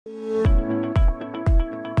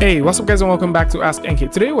Hey, what's up guys and welcome back to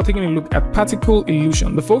askNK. Today we're taking a look at particle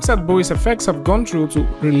illusion. The folks at Boris Fx have gone through to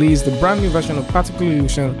release the brand new version of particle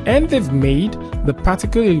illusion, and they've made the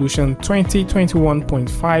particle illusion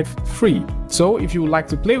 2021.5 free. So if you would like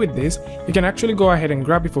to play with this, you can actually go ahead and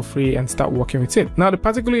grab it for free and start working with it. Now the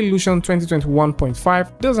particle illusion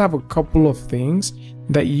 2021.5 does have a couple of things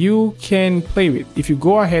that you can play with. If you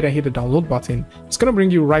go ahead and hit the download button, it's going to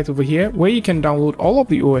bring you right over here where you can download all of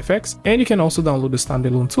the OFX, and you can also download the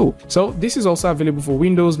standalone tool. So this is also available for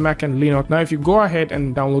Windows, Mac and Linux. Now if you go ahead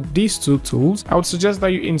and download these two tools, I would suggest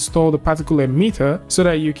that you install the particle emitter so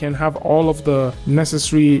that you can have all of the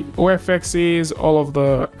necessary OFXs, all of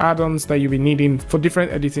the add-ons that you'll be needing for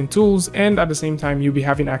different editing tools, and at the same time you'll be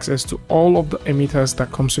having access to all of the emitters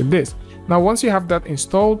that comes with this. Now once you have that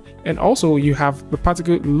installed, and also you have the particle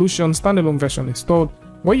illusion standalone version installed,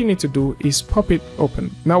 what you need to do is pop it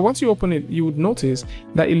open. Now once you open it, you would notice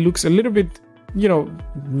that it looks a little bit,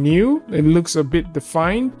 new. It looks a bit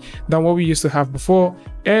defined than what we used to have before.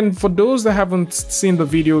 And for those that haven't seen the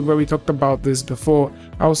video where we talked about this before,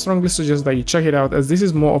 I would strongly suggest that you check it out, as this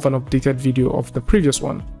is more of an updated video of the previous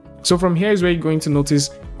one. So from here is where you're going to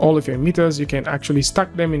notice all of your emitters. You can actually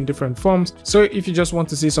stack them in different forms. So if you just want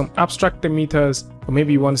to see some abstract emitters, or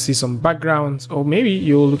maybe you want to see some backgrounds, or maybe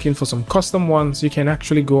you're looking for some custom ones, you can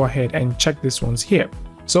actually go ahead and check these ones here.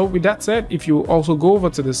 So with that said, if you also go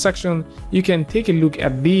over to the section, you can take a look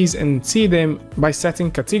at these and see them by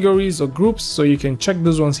setting categories or groups. So you can check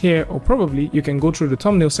those ones here, or probably you can go through the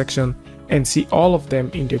thumbnail section and see all of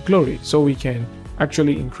them in their glory. So we can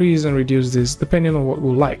actually increase and reduce this depending on what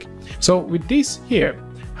we like. So with this here,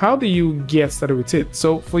 how do you get started with it?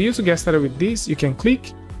 So for you to get started with this, you can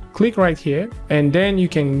click right here, and then you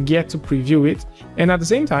can get to preview it. And at the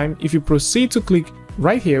same time, if you proceed to click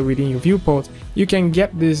right here within your viewport, you can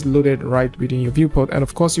get this loaded right within your viewport. And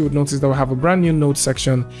of course you would notice that we have a brand new node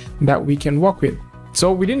section that we can work with.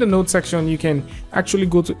 So within the node section, you can actually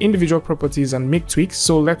go to individual properties and make tweaks.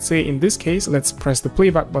 So let's say in this case, let's press the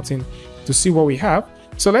playback button to see what we have.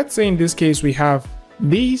 So let's say in this case, we have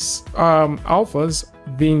these alphas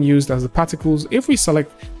being used as the particles. If we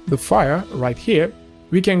select the fire right here,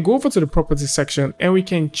 we can go over to the properties section and we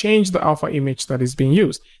can change the alpha image that is being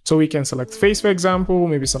used. So we can select face, for example,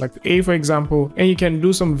 maybe select A, for example, and you can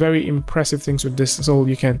do some very impressive things with this. So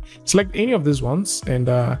you can select any of these ones, and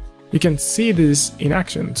you can see this in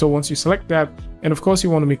action. So once you select that, and of course you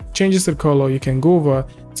want to make changes to the color, you can go over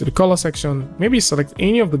to the color section, maybe select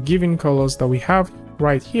any of the given colors that we have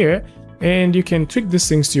right here, and you can tweak these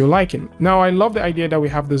things to your liking. Now I love the idea that we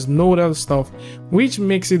have this nodal stuff, which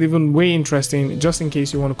makes it even way interesting just in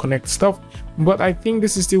case you want to connect stuff. But I think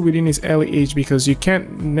this is still within its early age, because you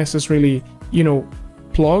can't necessarily,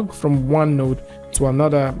 plug from one node to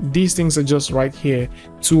another. These things are just right here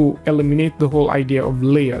to eliminate the whole idea of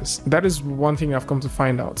layers. That is one thing I've come to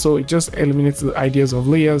find out. So it just eliminates the ideas of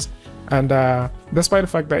layers, and despite the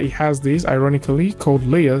fact that it has these ironically called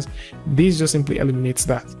layers, these just simply eliminates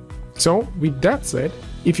that. So with that said,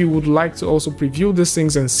 if you would like to also preview these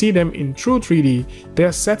things and see them in true 3D, there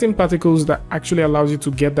are certain particles that actually allows you to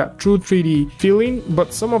get that true 3D feeling,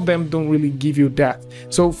 but some of them don't really give you that.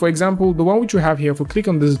 So for example, the one which we have here, if we click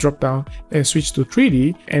on this drop down and switch to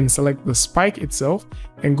 3D and select the spike itself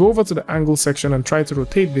and go over to the angle section and try to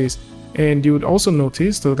rotate this, and you would also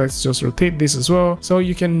notice, so let's just rotate this as well. So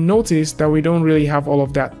you can notice that we don't really have all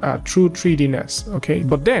of that true 3D-ness, okay?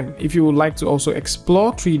 But then if you would like to also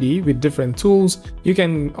explore 3D with different tools, you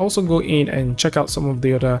can also go in and check out some of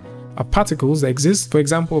the other particles that exist. For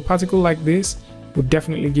example, a particle like this would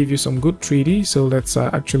definitely give you some good 3D. So let's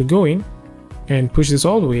actually go in and push this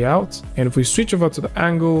all the way out. And if we switch over to the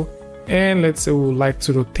angle, and let's say we would like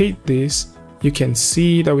to rotate this, you can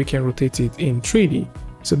see that we can rotate it in 3D.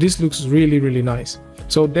 So this looks really, really nice.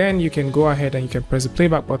 So then you can go ahead and you can press the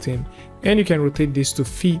playback button, and you can rotate this to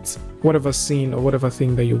fit whatever scene or whatever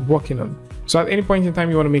thing that you're working on. So at any point in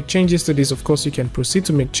time you want to make changes to this, of course you can proceed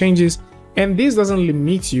to make changes, and this doesn't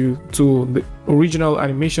limit you to the original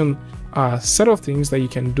animation set of things that you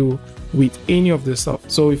can do with any of this stuff.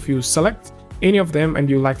 So if you select any of them and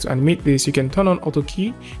you like to animate this, you can turn on auto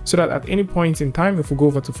key, so that at any point in time, if we go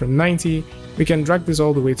over to frame 90, we can drag this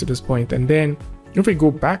all the way to this point, and then if we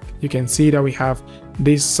go back, you can see that we have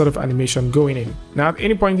this sort of animation going in. Now at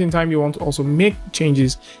any point in time you want to also make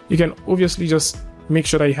changes, you can obviously just make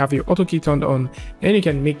sure that you have your auto key turned on, and you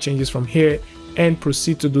can make changes from here and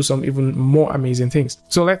proceed to do some even more amazing things.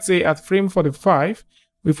 So let's say at frame 45,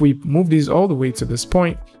 if we move this all the way to this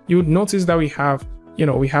point, you would notice that we have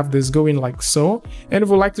we have this going like so. And if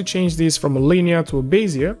we like to change this from a linear to a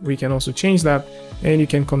Bezier, we can also change that, and you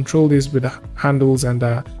can control this with the handles and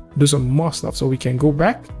do some more stuff. So we can go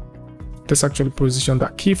back. Let's actually position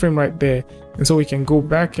that keyframe right there. And so we can go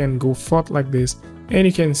back and go forth like this. And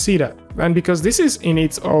you can see that. And because this is in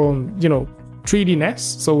its own, 3D-ness,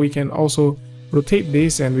 so we can also rotate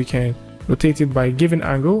this, and we can rotate it by a given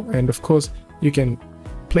angle. And of course, you can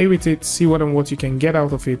play with it, see what you can get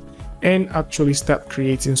out of it, and actually start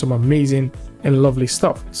creating some amazing and lovely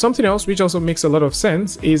stuff. Something else which also makes a lot of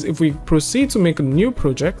sense is if we proceed to make a new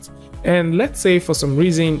project, and let's say for some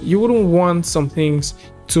reason you wouldn't want some things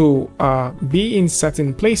to be in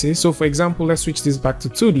certain places. So for example, let's switch this back to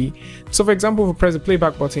 2D. So for example, if we press the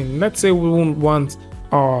playback button, let's say we won't want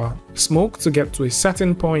our smoke to get to a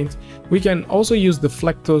certain point, we can also use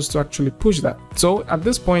deflectors to actually push that. So at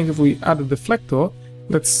this point, if we add a deflector,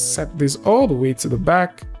 let's set this all the way to the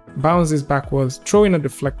back, bounce this backwards, throw in a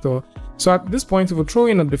deflector. So at this point, if we throw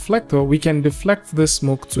in a deflector, we can deflect the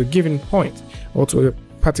smoke to a given point or to a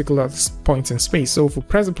particular point in space. So if we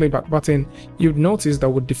press the playback button, you'd notice that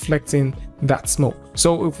we're deflecting that smoke.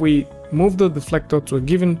 So if we move the deflector to a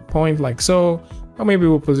given point like so, or maybe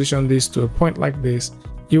we'll position this to a point like this,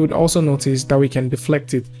 you would also notice that we can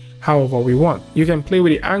deflect it however we want. You can play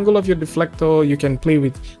with the angle of your deflector, you can play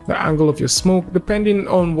with the angle of your smoke, depending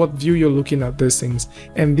on what view you're looking at these things.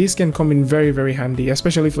 And this can come in very, very handy,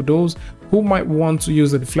 especially for those who might want to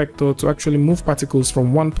use the deflector to actually move particles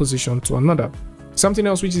from one position to another. Something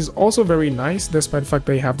else which is also very nice, despite the fact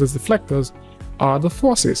that you have those deflectors, are the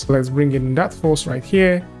forces. Let's bring in that force right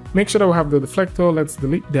here. Make sure that we have the deflector. Let's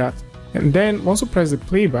delete that. And then once you press the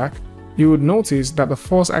playback, you would notice that the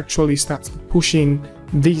force actually starts pushing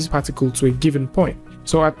these particles to a given point.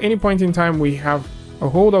 So at any point in time we have a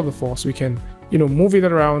hold of the force, we can, move it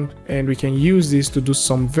around, and we can use this to do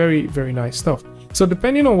some very, very nice stuff. So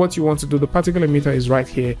depending on what you want to do, the particle emitter is right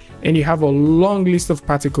here, and you have a long list of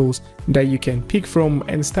particles that you can pick from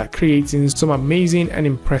and start creating some amazing and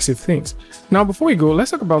impressive things. Now, before we go,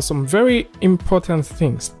 let's talk about some very important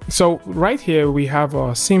things. So right here, we have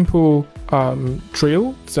a simple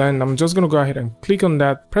trail, and I'm just going to go ahead and click on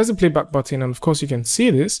that, press the playback button, and of course you can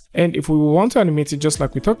see this. And if we want to animate it just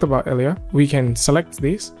like we talked about earlier, we can select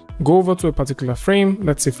this, go over to a particular frame,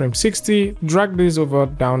 let's say frame 60, drag this over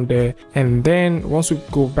down there, and then once we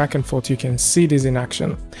go back and forth, you can see this in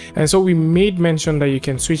action. And so we made mention that you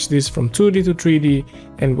can switch this from 2D to 3D,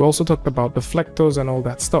 and we also talked about deflectors and all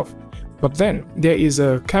that stuff. But then there is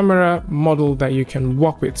a camera model that you can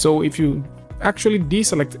work with. So if you actually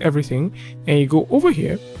deselect everything and you go over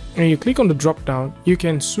here and you click on the drop down, you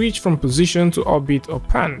can switch from position to orbit or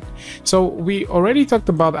pan. So we already talked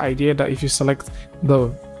about the idea that if you select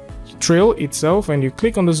the trail itself and you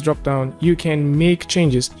click on this drop down, you can make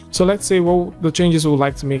changes. So let's say what the changes we would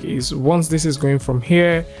like to make is, once this is going from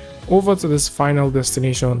here over to this final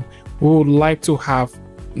destination, we would like to have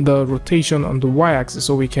the rotation on the y-axis,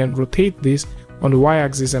 so we can rotate this on the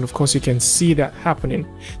y-axis, and of course you can see that happening.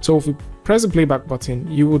 So if we press the playback button,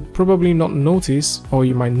 you would probably not notice, or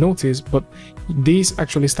you might notice, but this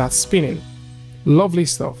actually starts spinning. Lovely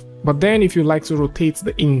stuff. But then if you like to rotate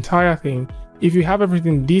the entire thing, if you have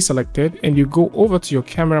everything deselected and you go over to your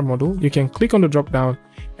camera model, you can click on the drop down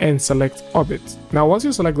and select orbit. Now once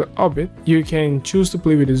you select the orbit, you can choose to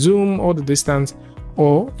play with the zoom or the distance,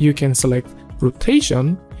 or you can select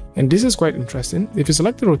rotation. And this is quite interesting. If you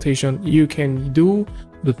select the rotation, you can do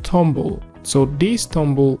the tumble. So this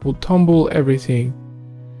tumble will tumble everything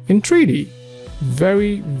in 3D.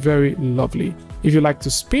 Very, very lovely. If you like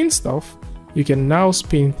to spin stuff, you can now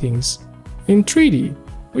spin things in 3D,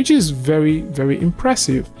 which is very, very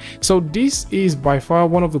impressive. So this is by far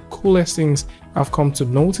one of the coolest things I've come to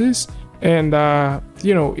notice. And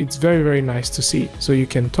it's very, very nice to see. So you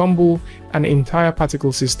can tumble an entire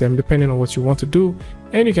particle system depending on what you want to do,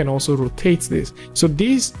 and you can also rotate this. So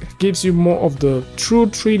this gives you more of the true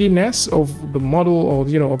 3D-ness of the model, or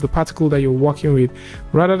of the particle that you're working with,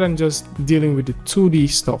 rather than just dealing with the 2D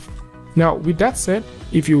stuff. Now with that said,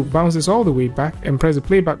 if you bounce this all the way back and press the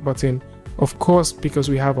playback button, of course, because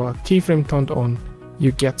we have our keyframe turned on,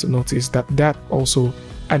 you get to notice that that also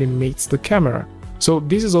animates the camera. So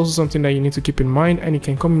this is also something that you need to keep in mind, and it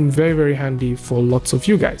can come in very, very handy for lots of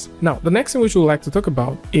you guys. Now, the next thing which we would like to talk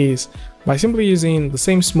about is by simply using the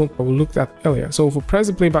same smoke that we looked at earlier. So if we press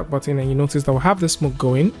the playback button and you notice that we have the smoke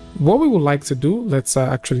going, what we would like to do, let's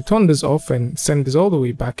actually turn this off and send this all the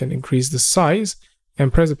way back and increase the size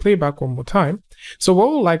and press the playback one more time. So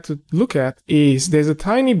what we'd like to look at is there's a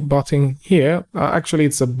tiny button here. Actually,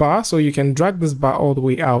 it's a bar, so you can drag this bar all the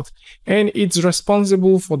way out, and it's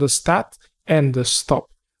responsible for the start and the stop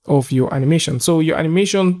of your animation. So your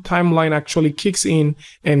animation timeline actually kicks in,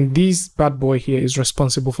 and this bad boy here is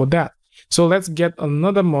responsible for that. So let's get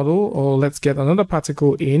another model, or let's get another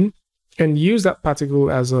particle in and use that particle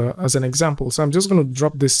as an example. So I'm just going to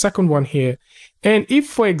drop this second one here. And if,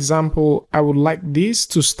 for example, I would like this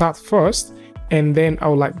to start first, and then I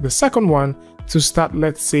would like the second one to start,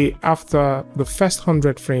 let's say, after the first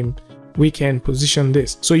 100 frame, we can position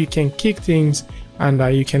this. So you can kick things, and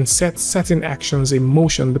you can set certain actions in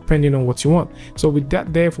motion depending on what you want. So with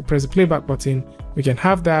that there, if we press the playback button, we can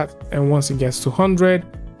have that, and once it gets to 100,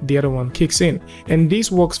 the other one kicks in. And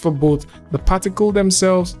this works for both the particle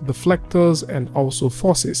themselves, deflectors, and also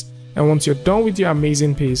forces. And once you're done with your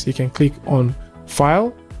amazing piece, you can click on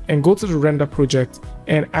File and go to the render project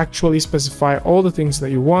and actually specify all the things that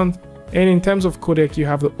you want. And in terms of codec, you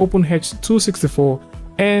have the OpenH 264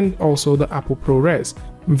 and also the Apple ProRes.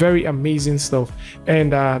 Very amazing stuff.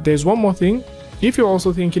 And there's one more thing. If you're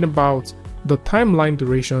also thinking about the timeline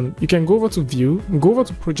duration, you can go over to View, go over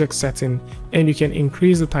to Project Setting, and you can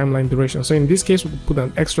increase the timeline duration. So in this case, we will put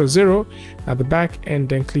an extra 0 at the back and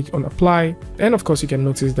then click on Apply. And of course, you can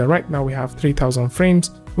notice that right now we have 3000 frames,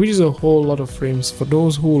 which is a whole lot of frames for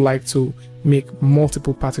those who like to make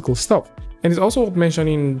multiple particle stuff. And it's also worth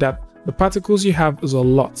mentioning that the particles you have is a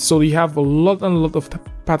lot. So you have a lot of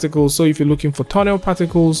particles. So if you're looking for tunnel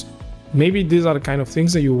particles, maybe these are the kind of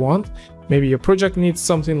things that you want. Maybe your project needs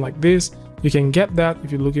something like this. You can get that.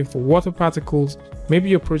 If you're looking for water particles, maybe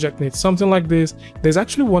your project needs something like this. There's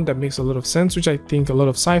actually one that makes a lot of sense, which I think a lot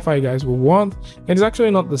of sci-fi guys will want. And it's actually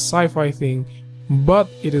not the sci-fi thing, but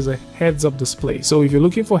it is a heads-up display. So if you're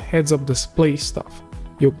looking for heads-up display stuff,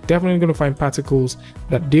 you're definitely going to find particles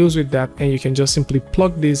that deals with that, and you can just simply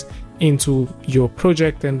plug this into your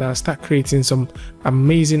project and start creating some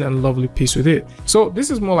amazing and lovely piece with it. So this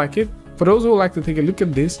is more like it. For those who would like to take a look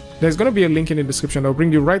at this, there's going to be a link in the description that'll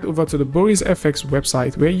bring you right over to the Boris Fx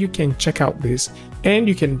website, where you can check out this and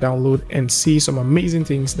you can download and see some amazing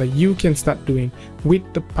things that you can start doing with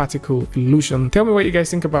the particle illusion. Tell me what you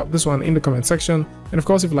guys think about this one in the comment section. And of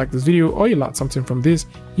course, if you like this video or you learned something from this,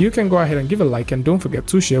 you can go ahead and give a like, and don't forget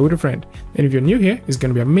to share with a friend. And if you're new here, it's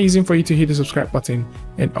going to be amazing for you to hit the subscribe button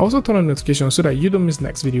and also turn on notifications so that you don't miss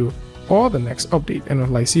next video or the next update. And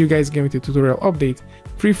I'll see you guys again with a tutorial update,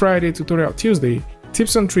 Free Friday, Tutorial Tuesday,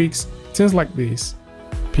 tips and tricks, things like this.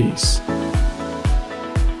 Peace.